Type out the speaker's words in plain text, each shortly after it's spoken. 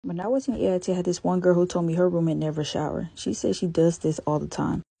When I was in AIT, I had this one girl who told me her roommate never shower. She said she does this all the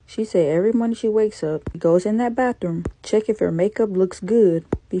time. She said every morning she wakes up, she goes in that bathroom, check if her makeup looks good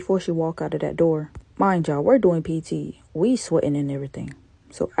before she walk out of that door. Mind y'all, we're doing PT. We sweating and everything.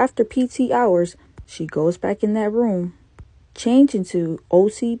 So after PT hours, she goes back in that room, change into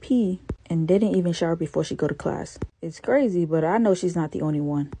OCP, and didn't even shower before she go to class. It's crazy, but I know she's not the only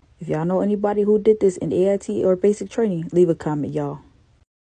one. If y'all know anybody who did this in AIT or basic training, leave a comment, y'all.